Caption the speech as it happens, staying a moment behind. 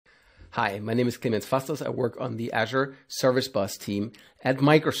Hi, my name is Clemens Fastos. I work on the Azure Service Bus team at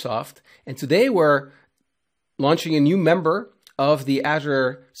Microsoft. And today we're launching a new member of the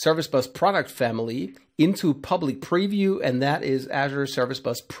Azure Service Bus product family into public preview, and that is Azure Service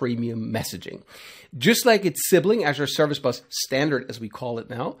Bus Premium Messaging. Just like its sibling, Azure Service Bus Standard, as we call it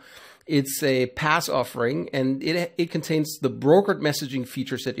now, it's a PaaS offering, and it contains the brokered messaging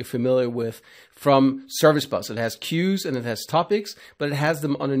features that you're familiar with from Service Bus. It has queues and it has topics, but it has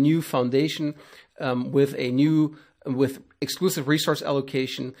them on a new foundation with exclusive resource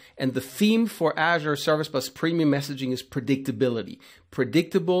allocation. And the theme for Azure Service Bus Premium Messaging is predictability.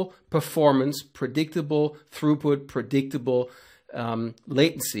 Predictable performance, predictable throughput, predictable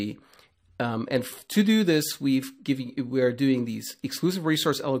latency. And to do this, we are doing these exclusive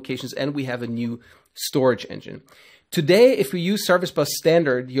resource allocations, and we have a new storage engine. Today, if we use Service Bus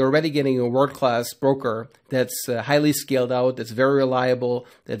Standard, you're already getting a world-class broker that's highly scaled out, that's very reliable,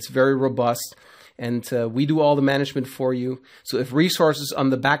 that's very robust. And we do all the management for you. So if resources on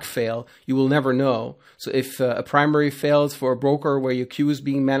the back fail, you will never know. So if a primary fails for a broker where your queue is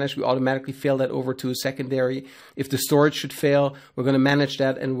being managed, we automatically fail that over to a secondary. If the storage should fail, we're going to manage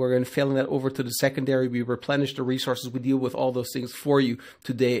that, and we're going to fail that over to the secondary. We replenish the resources. We deal with all those things for you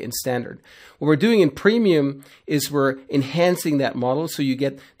today in Standard. What we're doing in Premium is we're enhancing that model so you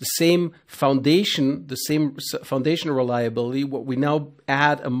get the same foundation reliability. What we now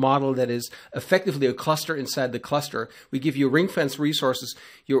add a model that is effectively a cluster inside the cluster. We give you ring-fence resources,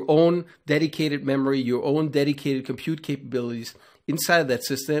 your own dedicated memory, your own dedicated compute capabilities inside of that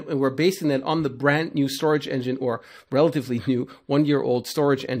system, and we're basing that on the brand new storage engine, or relatively new, 1-year-old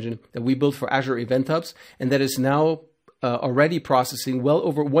storage engine that we built for Azure Event Hubs, and that is now already processing well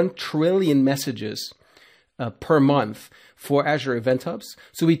over 1 trillion messages per month for Azure Event Hubs.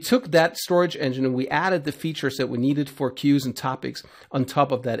 So we took that storage engine and we added the features that we needed for queues and topics on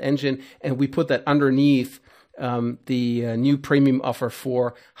top of that engine, and we put that underneath the new premium offer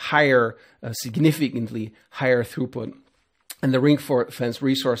for significantly higher throughput. And the ring-fence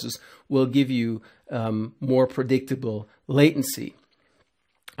resources will give you more predictable latency.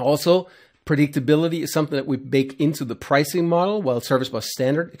 Also, predictability is something that we bake into the pricing model, while Service Bus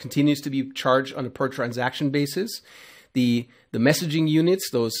Standard continues to be charged on a per transaction basis. The messaging units,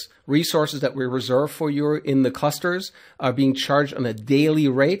 those resources that we reserve for you in the clusters, are being charged on a daily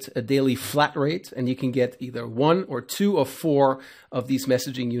rate, a daily flat rate, and you can get either 1 or 2 or 4 of these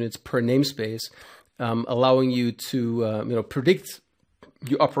messaging units per namespace, allowing you to predict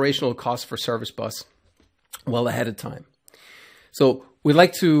your operational costs for Service Bus well ahead of time. So we'd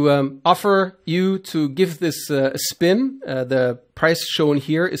like to offer you to give this a spin. The price shown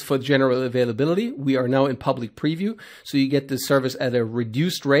here is for general availability. We are now in public preview, so you get this service at a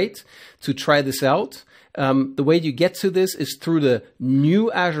reduced rate to try this out. The way you get to this is through the new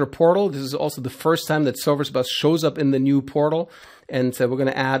Azure portal. This is also the first time that Service Bus shows up in the new portal. And we're going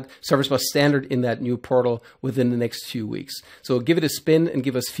to add Service Bus Standard in that new portal within the next few weeks. So give it a spin and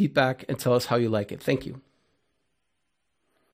give us feedback and tell us how you like it. Thank you.